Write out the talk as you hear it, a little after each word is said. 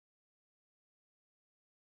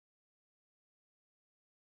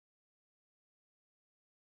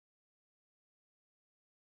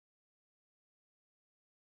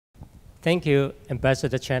Thank you,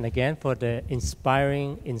 Ambassador Chen, again for the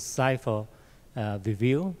inspiring, insightful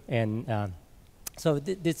review. And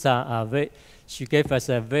she gave us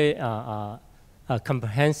a very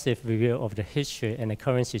comprehensive review of the history and the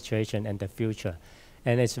current situation and the future.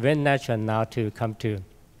 And it's very natural now to come to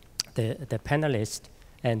the panelists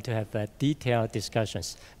and to have detailed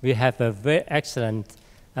discussions. We have a very excellent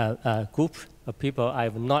group of people. I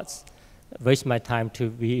will not waste my time to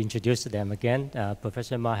reintroduce them again.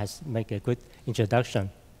 Professor Ma has made a good introduction.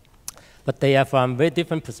 But they are from very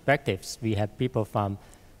different perspectives. We have people from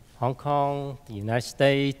Hong Kong, the United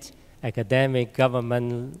States, academic,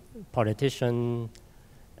 government, politician,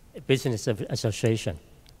 business association.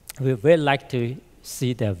 We would really like to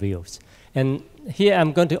see their views. And here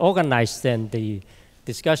I'm going to organize then the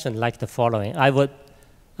discussion like the following. I would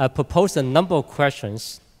propose a number of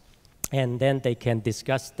questions, and then they can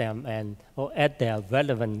discuss them or add their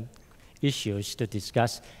relevant issues to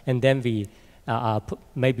discuss. And then we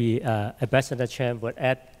maybe Ambassador Chen would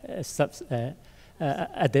add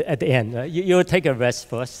at the end. You'll take a rest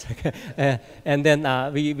first. And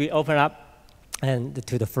then we open up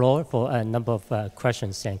to the floor for a number of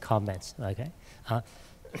questions and comments. Okay.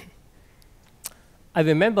 I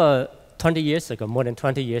remember 20 years ago, more than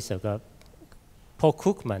 20 years ago, Paul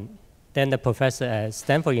Krugman, then the professor at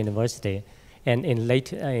Stanford University, and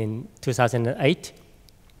in 2008,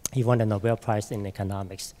 he won the Nobel Prize in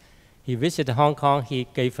economics. He visited Hong Kong. He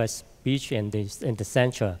gave a speech in the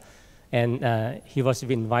center, and he was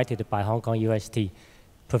invited by Hong Kong UST.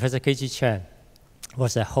 Professor K.G. Chen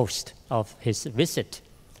was a host of his visit,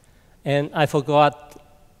 and I forgot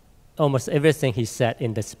almost everything he said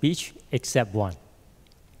in the speech except one.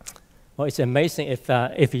 Well, it's amazing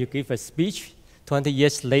if you give a speech 20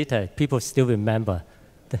 years later, people still remember.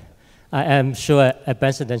 I am sure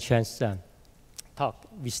Ambassador Chen's talk,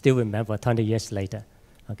 we still remember 20 years later.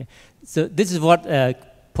 Okay? So this is what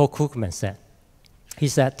Paul Krugman said. He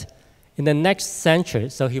said, in the next century,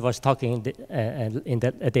 so he was talking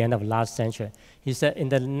at the end of last century, he said, in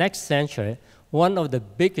the next century, one of the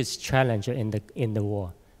biggest challenges in the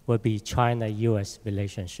world will be China-US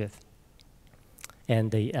relationship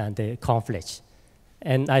and the conflicts.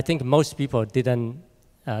 And I think most people could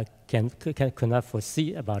not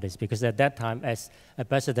foresee about this, because at that time, as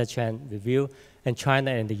Ambassador Chen reviewed, and China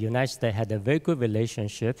and the United States had a very good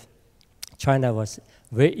relationship. China was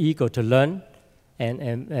very eager to learn,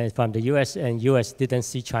 and from the US, and US didn't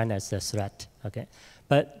see China as a threat. Okay,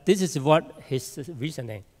 but this is what his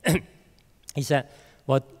reasoning. He said,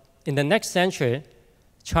 well, in the next century,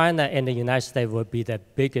 China and the United States will be the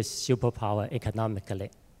biggest superpower economically.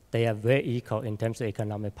 They are very equal in terms of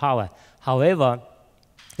economic power. However,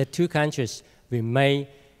 the two countries remain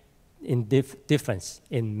in difference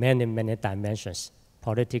in many, many dimensions: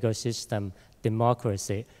 political system,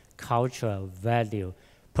 democracy, culture, value,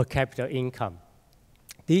 per capita income.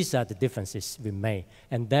 These are the differences remain,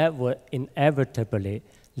 and that will inevitably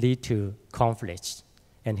lead to conflicts.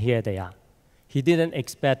 And here they are. He didn't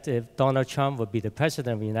expect if Donald Trump would be the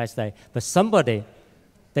president of the United States, but somebody,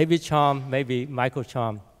 David Trump, maybe Michael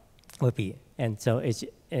Trump, would be. And so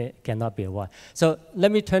it cannot be a war. So let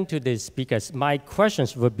me turn to the speakers. My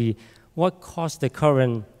questions would be, what caused the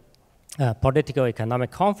current political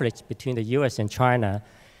economic conflict between the US and China,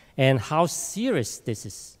 and how serious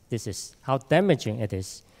this is, how damaging it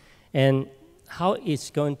is, and how it's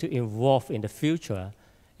going to evolve in the future,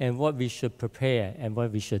 and what we should prepare and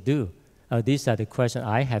what we should do. These are the questions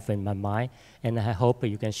I have in my mind, and I hope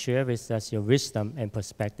you can share with us your wisdom and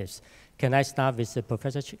perspectives. Can I start with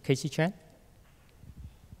Professor K.C. Chen?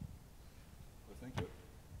 Well, thank you.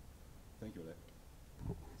 Thank you, Larry.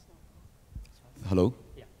 Hello?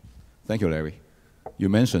 Yeah. Thank you, Larry. You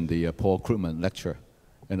mentioned the Paul Krugman lecture,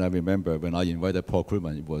 and I remember when I invited Paul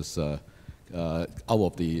Krugman, it was out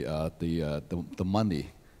of the money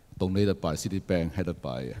donated by Citibank, headed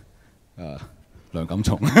by Leung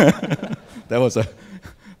Kam-chong. that was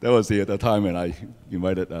the time when I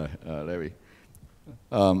invited Larry.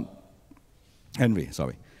 Henry,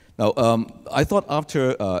 sorry. Now, I thought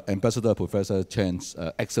after Ambassador Professor Chen's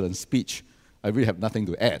excellent speech, I really have nothing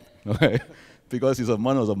to add, okay? Because it's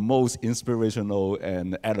one of the most inspirational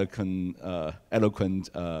and eloquent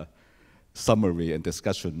summary and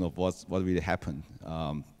discussion of what really happened.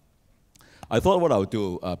 I thought what I would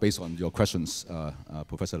do, based on your questions,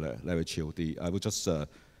 Professor Larry Qiu, I would just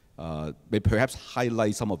perhaps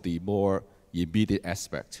highlight some of the more immediate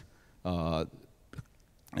aspects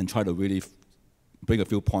and try to really bring a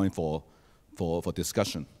few points for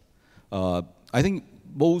discussion. I think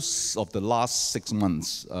most of the last 6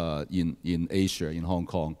 months in Asia, in Hong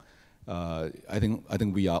Kong, I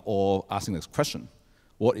think we are all asking this question: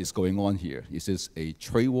 what is going on here? Is this a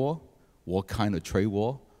trade war? What kind of trade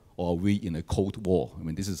war? Or are we in a Cold War? I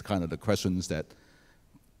mean, this is kind of the questions that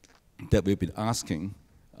we've been asking.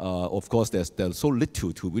 Of course, there's so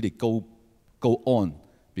little to really go on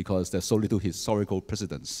because there's so little historical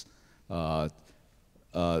precedents, like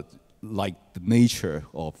the nature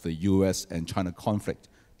of the U.S. and China conflict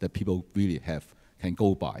that people really can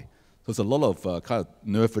go by. So there's a lot of kind of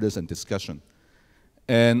nervousness and discussion.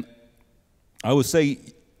 And I would say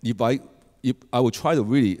if I would try to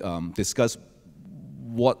really discuss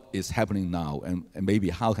what is happening now and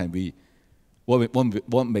maybe how can we,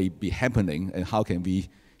 what may be happening and how can we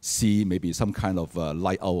see maybe some kind of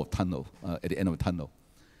light out of tunnel at the end of the tunnel.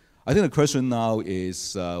 I think the question now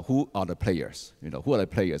is who are the players? Who are the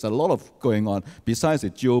players? There's a lot of going on. Besides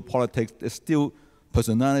the geopolitics, there's still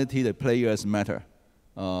personality. The players matter.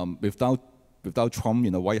 Without Trump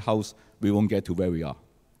in the White House, we won't get to where we are.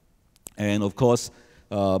 And of course,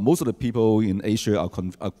 most of the people in Asia are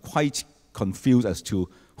quite confused as to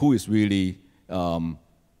who is really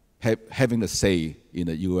having the say in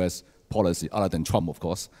the U.S. policy, other than Trump, of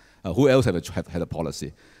course. Who else have had a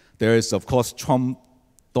policy? There is, of course,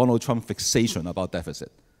 Donald Trump fixation about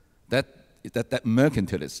deficit. That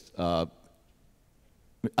mercantilist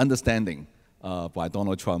understanding by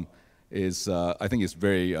Donald Trump is, I think, is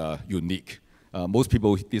very unique. Most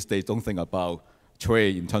people these days don't think about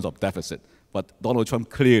trade in terms of deficit, but Donald Trump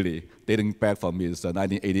clearly, dating back from his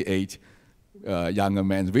 1988 younger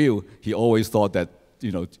man's view, he always thought that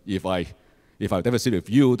if I deficit with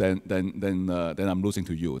you, then I'm losing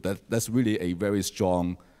to you. That's really a very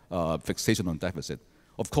strong fixation on deficit.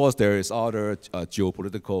 Of course, there is other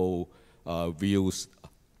geopolitical views.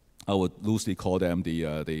 I would loosely call them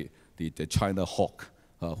the China hawk,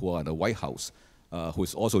 who are in the White House, who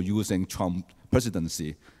is also using Trump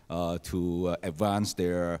presidency to advance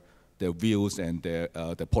their views and their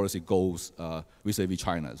policy goals vis-a-vis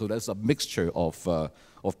China. So there's a mixture of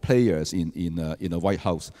players in the White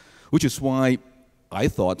House, which is why I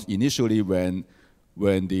thought initially when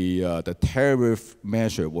the tariff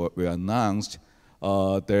measure were announced,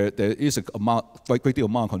 there is a great deal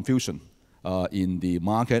amount of confusion in the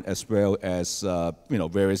market as well as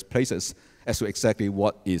various places as to exactly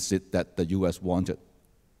what is it that the U.S. wanted.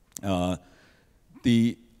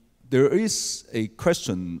 There is a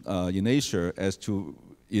question in Asia as to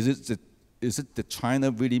is it that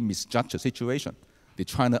China really misjudged the situation? Did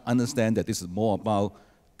China understand that this is more about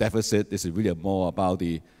deficit? This is really more about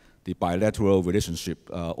the bilateral relationship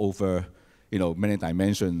over many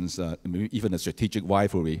dimensions, even a strategic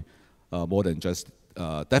rivalry, more than just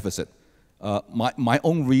deficit. My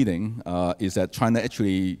own reading is that China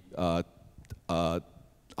actually, I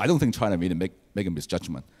don't think China really make a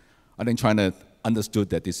misjudgment. I think China understood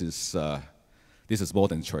that this is more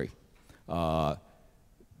than trade. And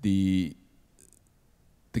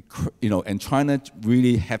China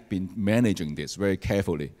really have been managing this very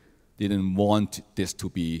carefully. They didn't want this to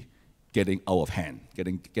be getting out of hand,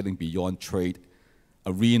 getting beyond trade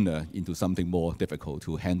arena into something more difficult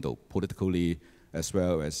to handle politically as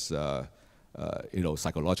well as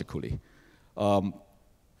psychologically. And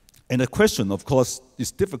the question, of course,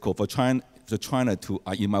 is difficult for China to,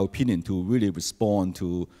 in my opinion, to really respond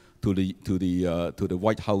to the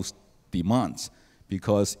White House demands,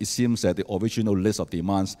 because it seems that the original list of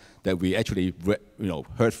demands that we actually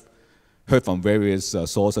heard from various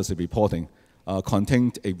sources reporting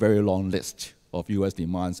contained a very long list of U.S.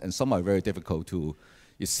 demands, and some are very difficult to,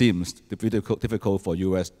 it seems, difficult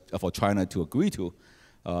for China to agree to,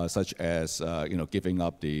 such as giving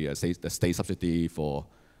up the state subsidy for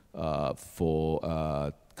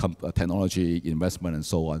technology investment and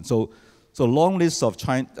so on. So long lists of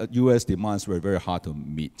U.S. demands were very hard to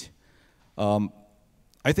meet.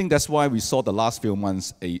 I think that's why we saw the last few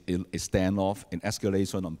months a standoff, an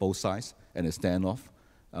escalation on both sides, and a standoff,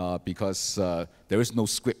 because there is no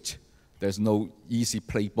script. There's no easy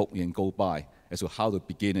playbook you can go by as to how to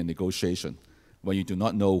begin a negotiation when you do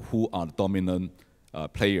not know who are the dominant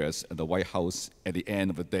players in the White House at the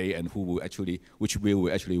end of the day and which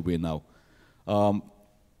will actually win out.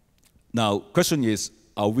 Now, question is,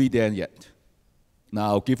 are we there yet?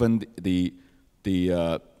 Now, given the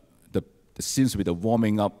seems to be the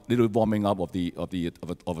little warming up of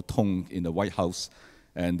a tone in the White House,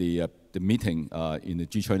 and the meeting in the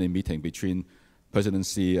G20 meeting between President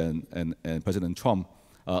Xi and President Trump,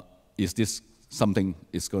 is this something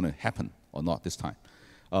is going to happen or not this time?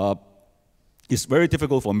 It's very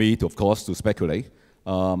difficult for me, of course, to speculate.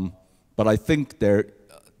 But I think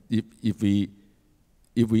if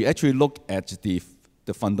we actually look at the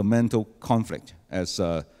fundamental conflict as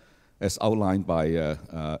outlined by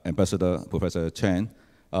Ambassador Professor Chen,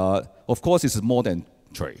 Of course, this is more than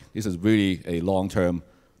trade. This is really a long-term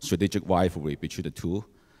strategic rivalry between the two.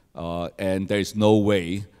 And there is no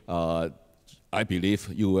way, I believe,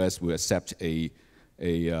 U.S. will accept a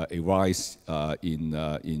rise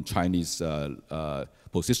in Chinese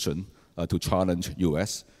position to challenge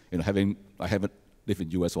U.S. You know, I haven't lived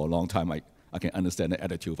in U.S. for a long time. I can understand the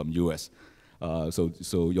attitude from U.S.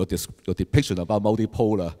 So your depiction about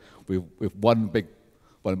multipolar with one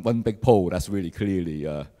big pole, that's really clearly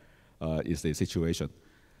is the situation.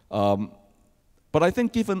 But I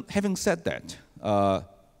think having said that,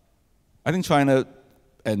 I think China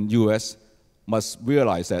and U.S. must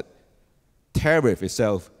realize that tariff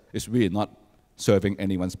itself is really not serving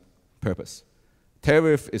anyone's purpose.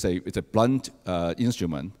 Tariff is a blunt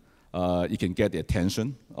instrument. You can get the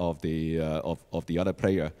attention of the other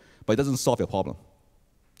player, but it doesn't solve your problem.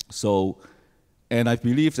 So, and I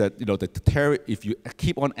believe that the tariff, if you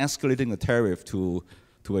keep on escalating the tariff to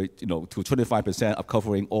 25% of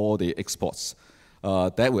covering all the exports,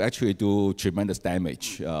 that will actually do tremendous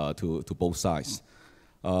damage to both sides.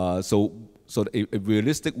 So a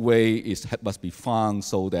realistic way must be found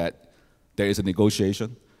so that there is a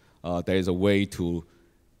negotiation. There is a way to,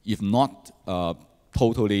 if not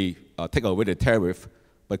totally take away the tariff,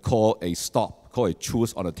 but call a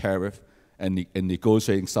truce on the tariff, and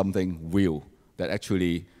negotiating something real that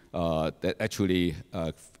actually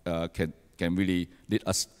can really lead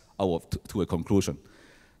us to a conclusion.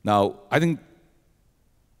 Now, I think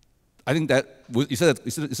that is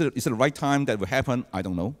it the right time that will happen? I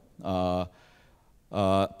don't know.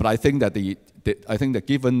 But I think that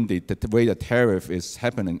given the way the tariff is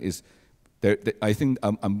happening I think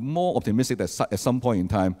I'm more optimistic that at some point in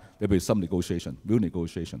time there will be some negotiation, real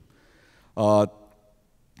negotiation. Now,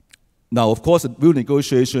 of course, the real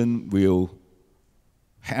negotiation will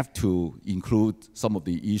have to include some of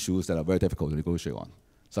the issues that are very difficult to negotiate on,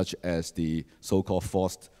 such as the so-called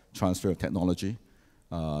forced transfer of technology,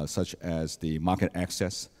 such as the market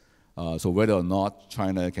access. So whether or not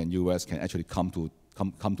China and U.S. can actually come to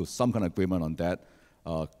some kind of agreement on that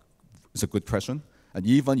is a good question. And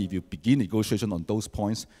even if you begin negotiation on those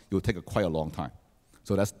points, it will take quite a long time.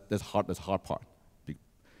 So that's the hard part.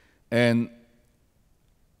 And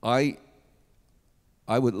I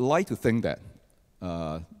would like to think that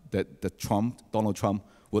Donald Trump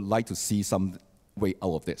would like to see some way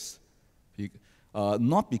out of this.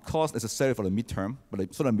 Not because necessarily for the midterm, but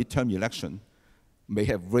a sort of midterm election may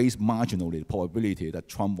have raised marginally the probability that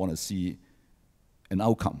Trump want to see an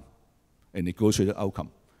outcome, a negotiated outcome.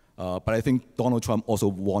 But I think Donald Trump also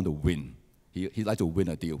want to win. He'd like to win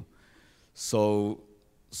a deal. So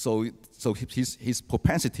his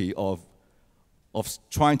propensity of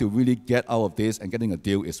trying to really get out of this and getting a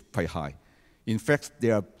deal is quite high. In fact,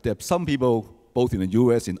 there are some people, both in the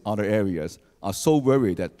U.S. and other areas, are so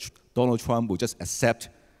worried that Donald Trump will just accept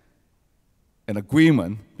an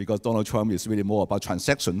agreement because Donald Trump is really more about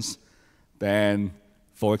transactions than,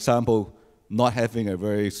 for example, not having a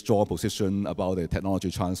very strong position about the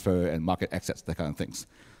technology transfer and market access, that kind of things.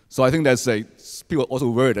 So I think people are also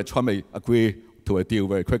worried that Trump may agree to a deal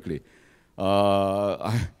very quickly. So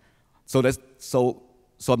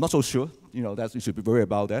I'm not so sure, that you should be worried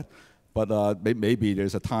about that. But maybe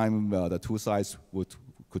there's a time the two sides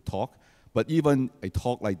could talk. But even a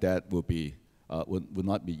talk like that would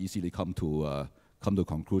not be easily come to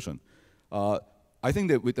conclusion. I think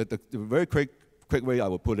that with the very quick way I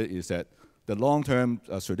would put it is that the long-term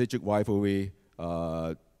strategic rivalry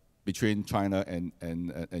between China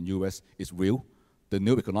and U.S. is real. The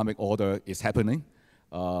new economic order is happening.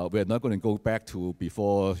 We're not going to go back to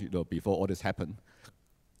before all this happened.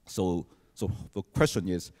 So the question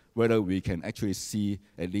is whether we can actually see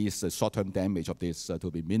at least the short-term damage of this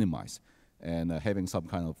to be minimized, and having some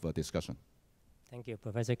kind of discussion. Thank you,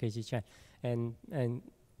 Professor K.C. Chen. And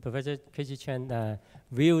Professor K.C. Chen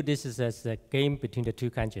view this as a game between the two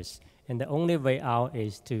countries, and the only way out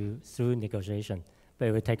is through negotiation. But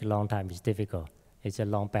it will take a long time. It's difficult. It's a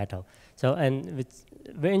long battle. So, and it's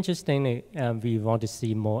very interesting. We want to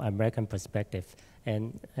see more American perspective,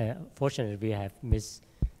 and fortunately, we have Ms.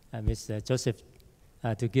 Joseph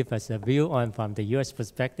to give us a view from the U.S.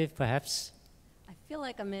 perspective, perhaps. I feel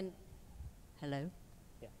like I'm in. Hello.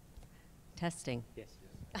 Yeah. Testing. Yes.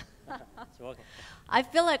 It's working. I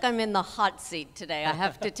feel like I'm in the hot seat today, I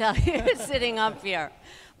have to tell you, sitting up here.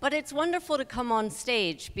 But it's wonderful to come on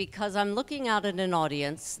stage because I'm looking out at an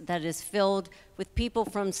audience that is filled with people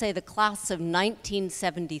from, say, the class of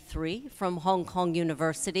 1973 from Hong Kong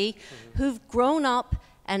University, who've grown up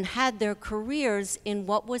and had their careers in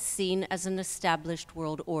what was seen as an established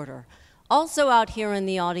world order. Also out here in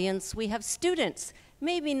the audience, we have students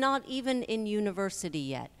maybe not even in university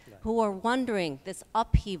yet, who are wondering this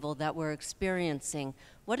upheaval that we're experiencing,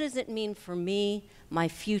 what does it mean for me, my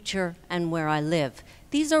future, and where I live?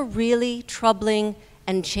 These are really troubling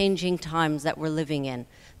and changing times that we're living in.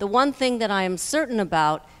 The one thing that I am certain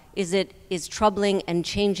about is it is troubling and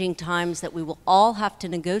changing times that we will all have to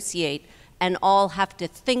negotiate and all have to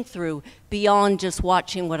think through beyond just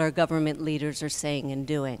watching what our government leaders are saying and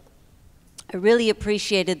doing. I really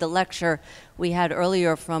appreciated the lecture we had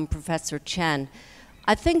earlier from Professor Chen.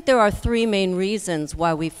 I think there are three main reasons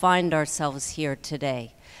why we find ourselves here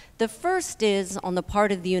today. The first is, on the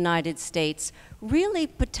part of the United States, really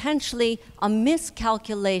potentially a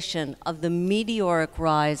miscalculation of the meteoric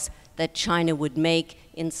rise that China would make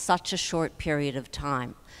in such a short period of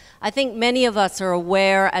time. I think many of us are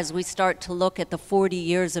aware, as we start to look at the 40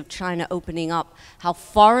 years of China opening up, how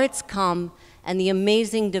far it's come and the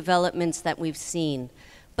amazing developments that we've seen.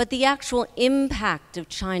 But the actual impact of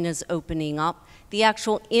China's opening up, the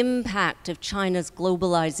actual impact of China's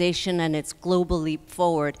globalization and its global leap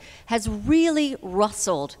forward has really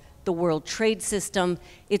rustled the world trade system.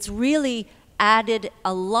 It's really added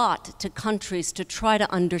a lot to countries to try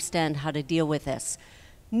to understand how to deal with this.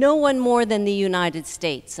 No one more than the United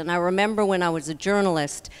States. And I remember when I was a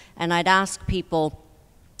journalist and I'd ask people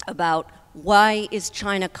about why is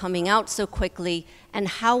China coming out so quickly and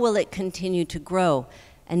how will it continue to grow?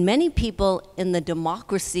 And many people in the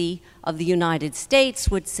democracy of the United States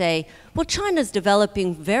would say, well, China's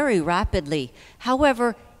developing very rapidly.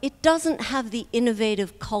 However, it doesn't have the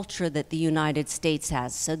innovative culture that the United States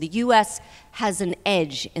has. So the US has an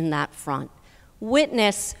edge in that front.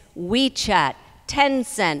 Witness WeChat,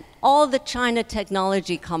 Tencent, all the China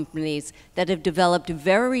technology companies that have developed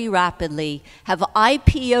very rapidly have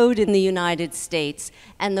IPO'd in the United States,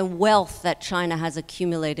 and the wealth that China has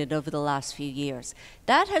accumulated over the last few years.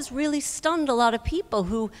 That has really stunned a lot of people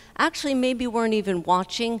who actually maybe weren't even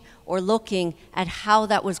watching or looking at how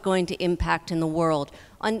that was going to impact in the world.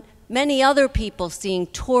 On many other people seeing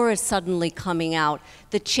tourists suddenly coming out,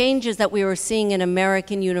 the changes that we were seeing in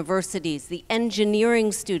American universities, the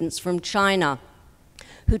engineering students from China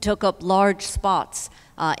who took up large spots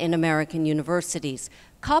in American universities,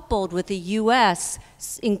 coupled with the US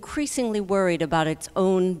increasingly worried about its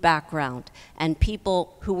own background and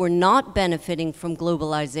people who were not benefiting from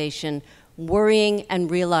globalization worrying and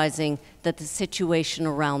realizing that the situation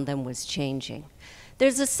around them was changing.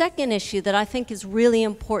 There's a second issue that I think is really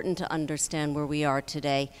important to understand where we are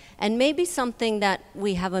today, and maybe something that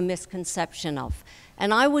we have a misconception of,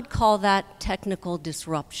 and I would call that technical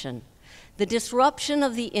disruption. The disruption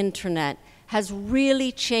of the internet has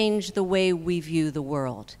really changed the way we view the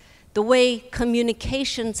world. The way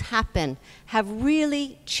communications happen have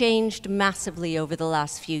really changed massively over the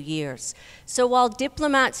last few years. So while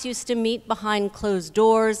diplomats used to meet behind closed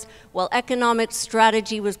doors, while economic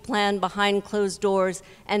strategy was planned behind closed doors,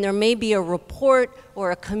 and there may be a report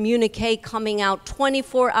or a communique coming out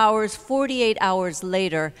 24 hours, 48 hours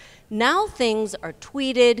later, now things are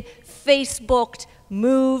tweeted, Facebooked,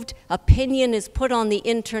 moved, opinion is put on the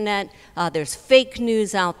internet, there's fake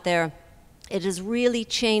news out there. It has really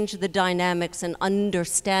changed the dynamics and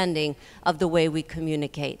understanding of the way we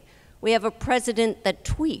communicate. We have a president that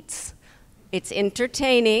tweets. It's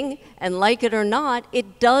entertaining, and like it or not,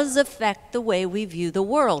 it does affect the way we view the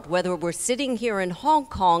world, whether we're sitting here in Hong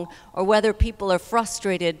Kong or whether people are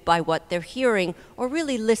frustrated by what they're hearing or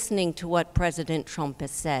really listening to what President Trump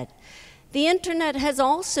has said. The internet has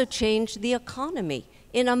also changed the economy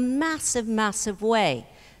in a massive, massive way.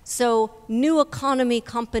 So new economy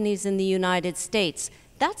companies in the United States,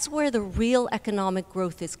 that's where the real economic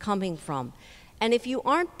growth is coming from. And if you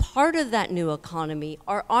aren't part of that new economy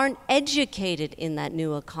or aren't educated in that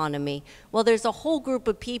new economy, well, there's a whole group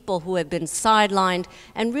of people who have been sidelined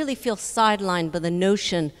and really feel sidelined by the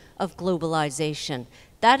notion of globalization.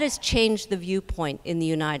 That has changed the viewpoint in the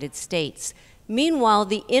United States. Meanwhile,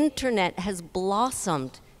 the internet has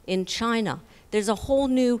blossomed in China. There's a whole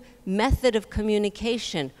new method of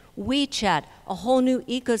communication, WeChat, a whole new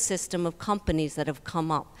ecosystem of companies that have come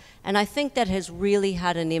up. And I think that has really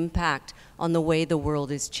had an impact on the way the world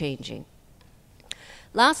is changing.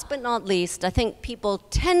 Last but not least, I think people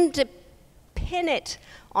tend to pin it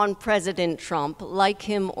on President Trump, like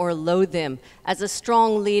him or loathe him, as a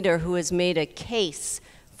strong leader who has made a case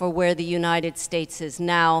for where the United States is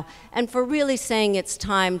now, and for really saying it's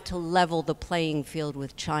time to level the playing field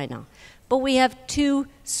with China. But we have two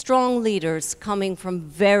strong leaders coming from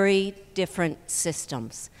very different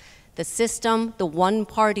systems. The system, the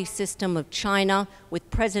one-party system of China, with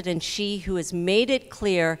President Xi, who has made it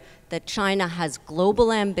clear that China has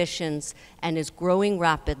global ambitions and is growing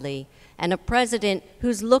rapidly, and a president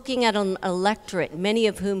who's looking at an electorate, many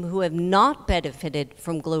of whom who have not benefited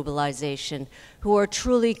from globalization, who are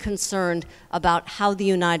truly concerned about how the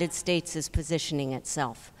United States is positioning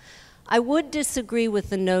itself. I would disagree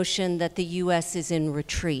with the notion that the US is in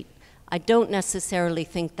retreat. I don't necessarily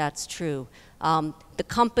think that's true. The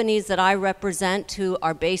companies that I represent who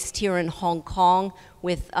are based here in Hong Kong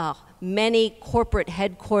with many corporate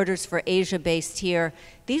headquarters for Asia based here,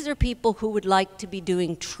 these are people who would like to be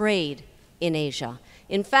doing trade in Asia.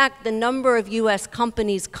 In fact, the number of US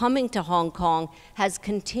companies coming to Hong Kong has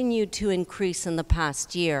continued to increase in the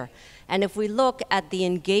past year. And if we look at the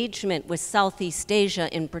engagement with Southeast Asia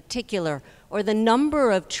in particular, or the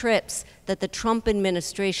number of trips that the Trump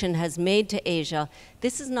administration has made to Asia,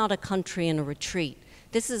 this is not a country in a retreat.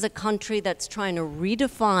 This is a country that's trying to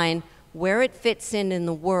redefine where it fits in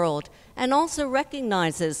the world, and also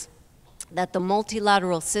recognizes that the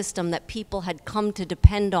multilateral system that people had come to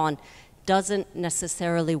depend on doesn't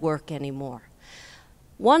necessarily work anymore.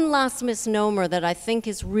 One last misnomer that I think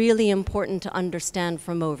is really important to understand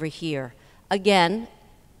from over here. Again,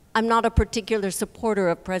 I'm not a particular supporter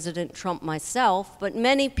of President Trump myself, but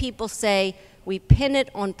many people say we pin it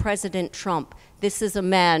on President Trump. This is a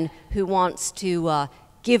man who wants to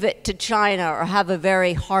give it to China or have a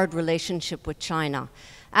very hard relationship with China.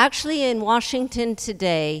 Actually, in Washington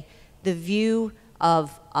today, the view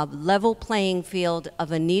of a level playing field,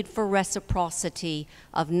 of a need for reciprocity,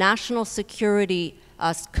 of national security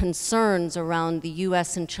concerns around the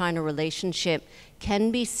US and China relationship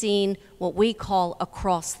can be seen what we call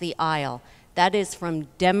across the aisle. That is from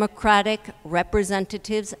Democratic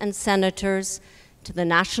representatives and senators to the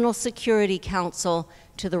National Security Council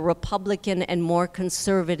to the Republican and more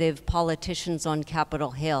conservative politicians on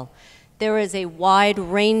Capitol Hill. There is a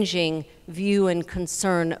wide-ranging view and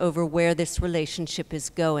concern over where this relationship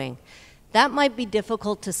is going. That might be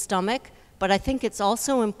difficult to stomach, but I think it's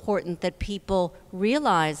also important that people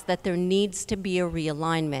realize that there needs to be a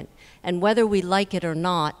realignment. And whether we like it or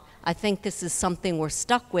not, I think this is something we're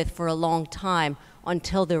stuck with for a long time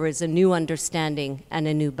until there is a new understanding and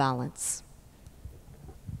a new balance.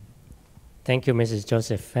 Thank you, Mrs.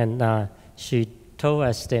 Joseph. And she told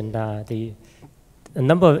us that a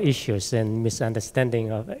number of issues and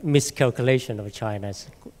misunderstanding of miscalculation of China's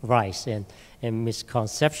rise and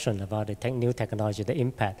misconception about the new technology, the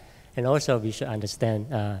impact. And also we should understand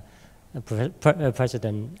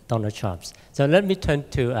President Donald Trump's. So let me turn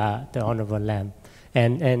to the Honourable Lam.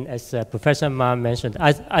 And as Professor Ma mentioned,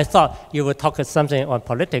 I thought you would talk something on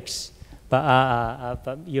politics,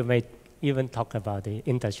 but you may even talk about the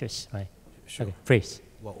industries, right? Sure. Okay, please.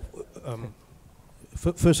 Well,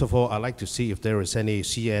 first of all, I'd like to see if there is any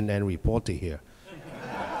CNN reporter here.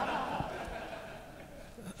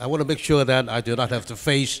 I want to make sure that I do not have to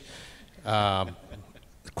face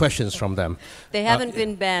questions from them. They haven't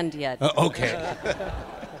been banned yet. Okay.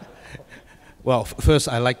 Well, first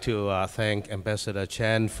I'd like to thank Ambassador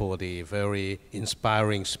Chen for the very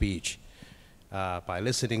inspiring speech. By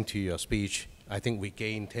listening to your speech, I think we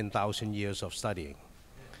gained 10,000 years of studying.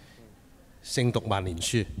 勝讀萬年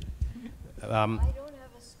書. I don't have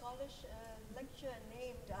a Scottish lecture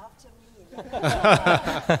named after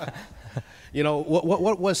me. You know,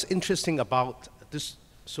 what was interesting about this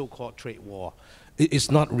so-called trade war, it's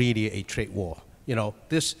not really a trade war. You know,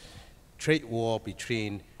 this trade war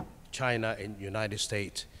between China and United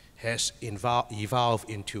States has evolved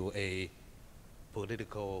into a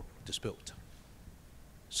political dispute.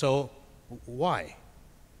 So why?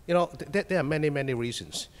 You know, there are many, many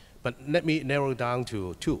reasons. But let me narrow down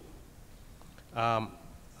to two.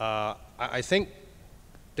 I think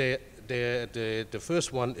the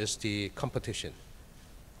first one is the competition.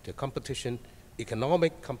 The competition,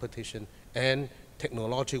 economic competition, and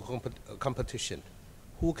technological competition.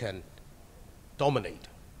 Who can dominate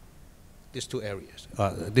these two areas?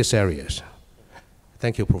 These areas.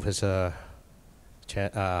 Thank you, Professor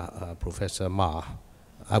Professor Ma.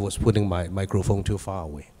 I was putting my microphone too far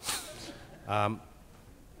away.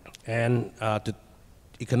 And the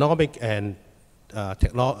economic and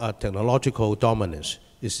technological dominance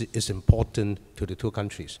is important to the two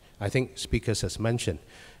countries. I think speakers has mentioned,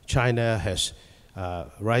 China has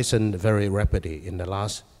risen very rapidly in the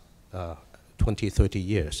last 20, 30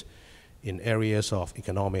 years in areas of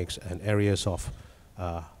economics and areas of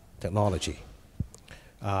technology.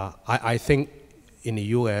 I think in the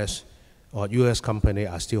US, or US company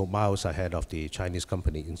are still miles ahead of the Chinese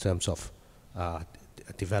company in terms of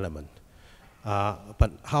development.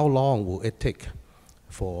 But how long will it take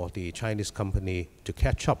for the Chinese company to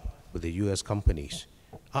catch up with the US companies?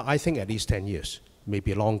 I think at least 10 years,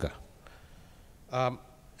 maybe longer.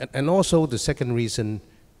 And also the second reason,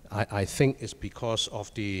 I think it's because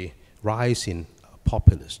of the rise in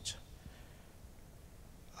populists.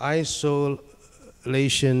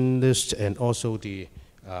 Isolationist and also the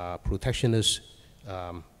protectionist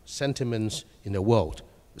sentiments in the world,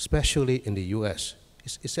 especially in the US,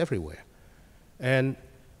 it's everywhere. And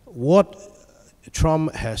what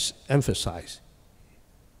Trump has emphasized,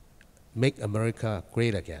 make America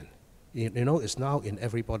great again. You know, it's now in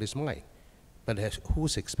everybody's mind. But at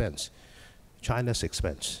whose expense? China's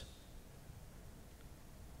expense.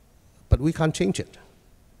 But we can't change it.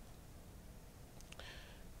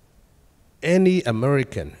 Any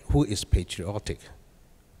American who is patriotic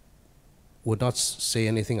would not say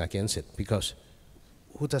anything against it, because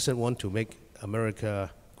who doesn't want to make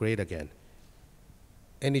America great again?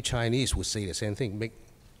 Any Chinese would say the same thing, make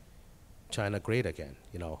China great again,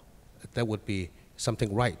 you know. That would be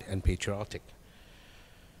something right and patriotic.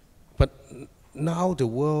 But now the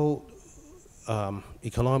world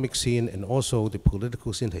economic scene and also the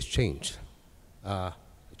political scene has changed.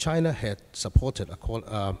 China had supported,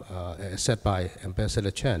 as said by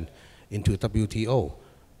Ambassador Chen, into WTO,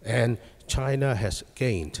 and China has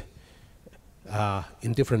gained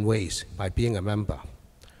in different ways by being a member.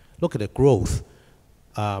 Look at the growth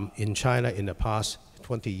in China in the past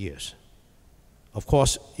 20 years. Of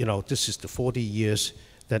course, you know, this is the 40 years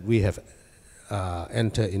that we have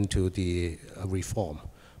entered into the reform,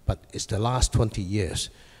 but it's the last 20 years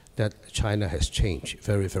that China has changed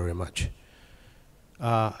very, very much.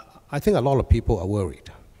 I think a lot of people are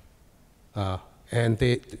worried, and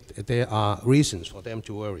there are reasons for them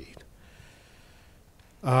to worry.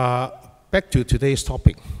 Back to today's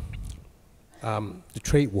topic, the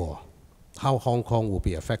trade war, how Hong Kong will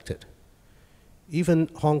be affected. Even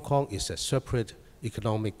Hong Kong is a separate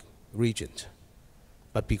economic region,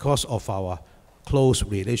 but because of our close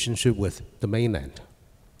relationship with the mainland,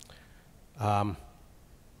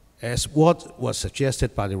 as what was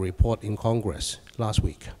suggested by the report in Congress last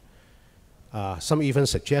week, some even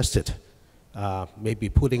suggested maybe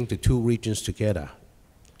putting the two regions together.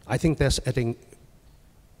 I think that's adding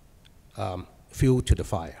fuel to the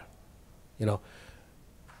fire. You know,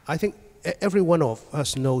 I think every one of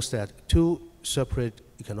us knows that two separate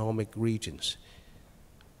economic regions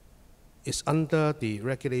is under the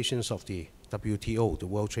regulations of the WTO, the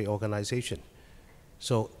World Trade Organization.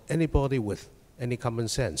 So anybody with any common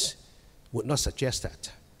sense would not suggest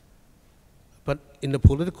that. But in the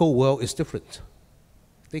political world, it's different.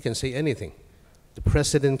 They can say anything. The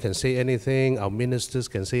president can say anything, our ministers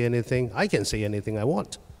can say anything, I can say anything I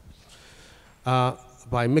want.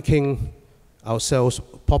 By making ourselves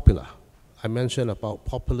popular. I mentioned about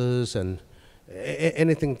populace and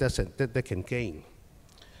anything that can gain.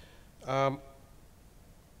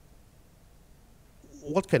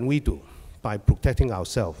 What can we do by protecting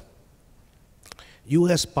ourselves?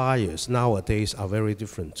 US buyers nowadays are very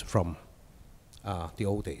different from the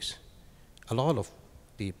old days. A lot of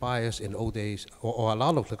the buyers in old days, or a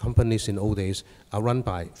lot of the companies in old days, are run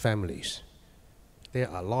by families. There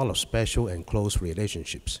are a lot of special and close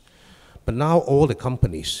relationships. But now all the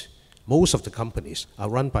companies, most of the companies, are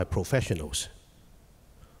run by professionals.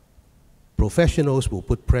 Professionals will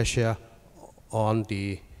put pressure on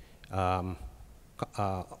the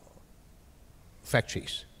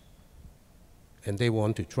factories, and they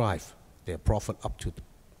want to drive their profit up to.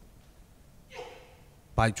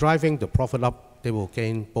 By driving the profit up, they will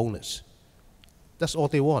gain bonus. That's all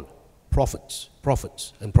they want, profits,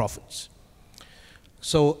 profits, and profits.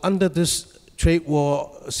 So under this trade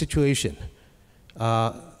war situation,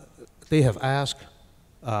 they have asked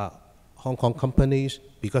Hong Kong companies,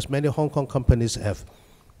 because many Hong Kong companies have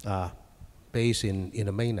base in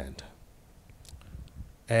the mainland.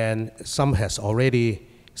 And some has already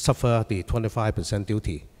suffered the 25%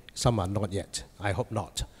 duty. Some are not yet. I hope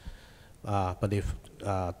not. But if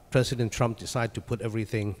President Trump decides to put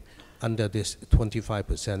everything under this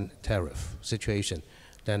 25% tariff situation,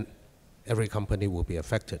 then every company will be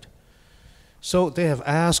affected. So they have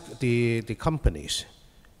asked the companies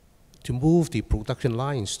to move the production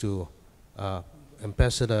lines to,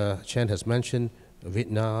 Ambassador Chen has mentioned,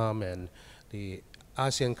 Vietnam and the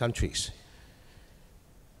ASEAN countries.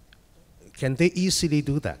 Can they easily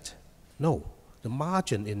do that? No. The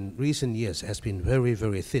margin in recent years has been very,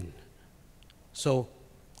 very thin. So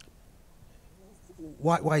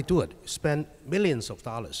why do it? Spend millions of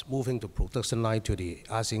dollars moving the production line to the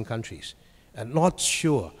ASEAN countries and not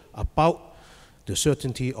sure about the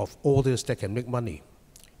certainty of orders that can make money.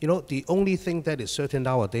 You know, the only thing that is certain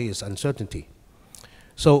nowadays is uncertainty.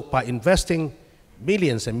 So by investing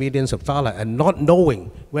millions and millions of dollars and not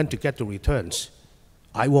knowing when to get the returns,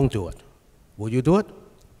 I won't do it. Will you do it?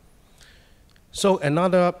 So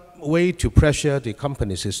another way to pressure the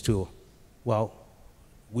companies is to, well,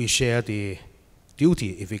 we share the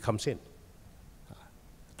duty if it comes in.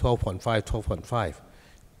 12.5, 12.5.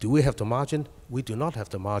 Do we have the margin? We do not have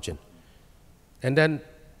the margin. And then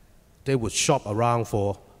they would shop around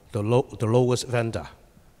for the lowest vendor.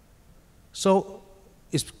 So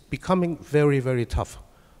it's becoming very, very tough.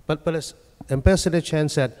 But as Ambassador Chen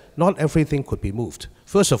said, not everything could be moved.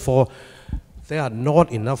 First of all, there are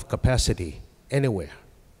not enough capacity anywhere.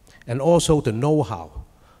 And also the know-how,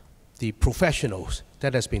 the professionals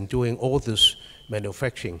that has been doing all this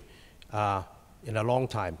manufacturing in a long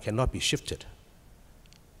time cannot be shifted.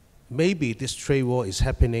 Maybe this trade war is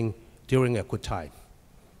happening during a good time,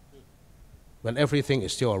 when everything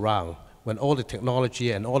is still around, when all the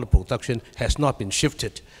technology and all the production has not been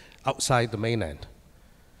shifted outside the mainland.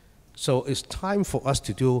 So it's time for us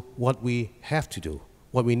to do what we have to do,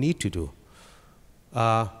 what we need to do.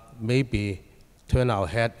 Maybe turn our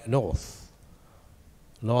head north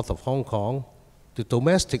of Hong Kong. The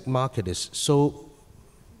domestic market is so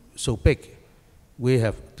big.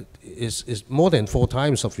 Is more than 4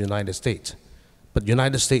 times of the United States. But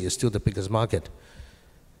United States is still the biggest market.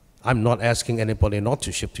 I'm not asking anybody not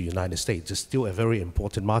to ship to United States. It's still a very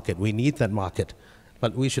important market. We need that market.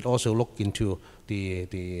 But we should also look into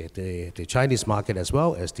the Chinese market as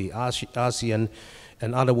well as the ASEAN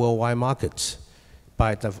and other worldwide markets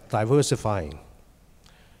by diversifying.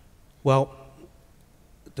 Well,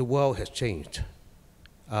 the world has changed.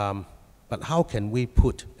 But how can we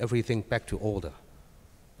put everything back to order?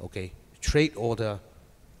 Okay, trade order,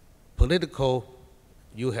 political,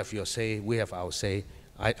 you have your say, we have our say.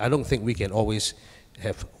 I don't think we can always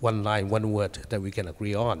have one line, one word that we can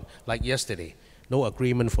agree on. Like yesterday, no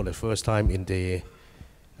agreement for the first time in the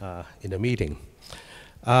meeting.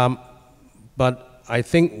 But I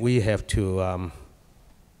think we have to,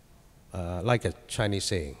 like a Chinese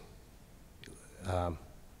saying,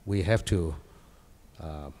 we have to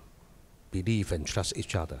believe and trust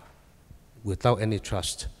each other. Without any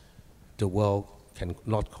trust, the world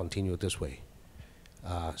cannot continue this way.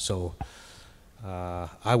 So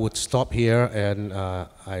I would stop here, and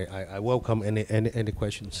I welcome any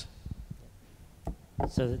questions.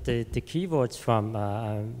 So the keywords from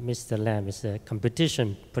Mr. Lam is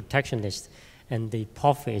competition protectionist, and the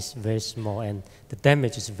profit is very small, and the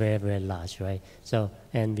damage is very, very large, right? So,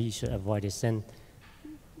 and we should avoid this. And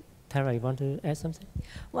Tara, you want to add something?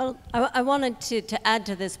 Well, I wanted to add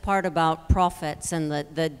to this part about profits and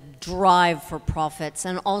the drive for profits,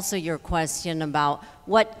 and also your question about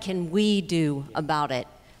what can we do about it,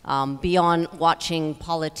 beyond watching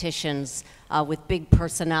politicians with big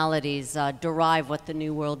personalities derive what the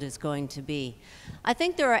new world is going to be. I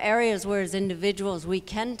think there are areas where as individuals we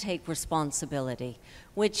can take responsibility,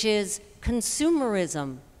 which is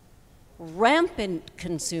consumerism. Rampant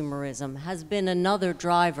consumerism has been another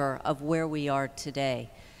driver of where we are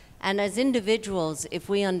today. And as individuals, if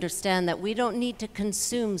we understand that we don't need to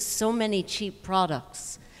consume so many cheap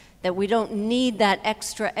products, that we don't need that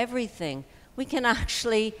extra everything, we can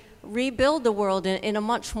actually rebuild the world in a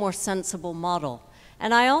much more sensible model.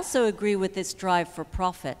 And I also agree with this drive for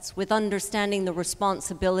profits, with understanding the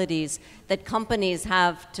responsibilities that companies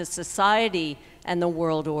have to society and the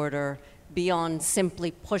world order beyond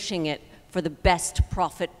simply pushing it for the best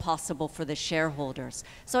profit possible for the shareholders.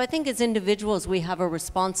 So I think as individuals, we have a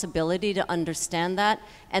responsibility to understand that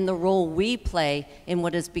and the role we play in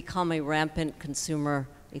what has become a rampant consumer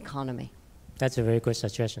economy. That's a very good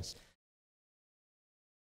suggestion.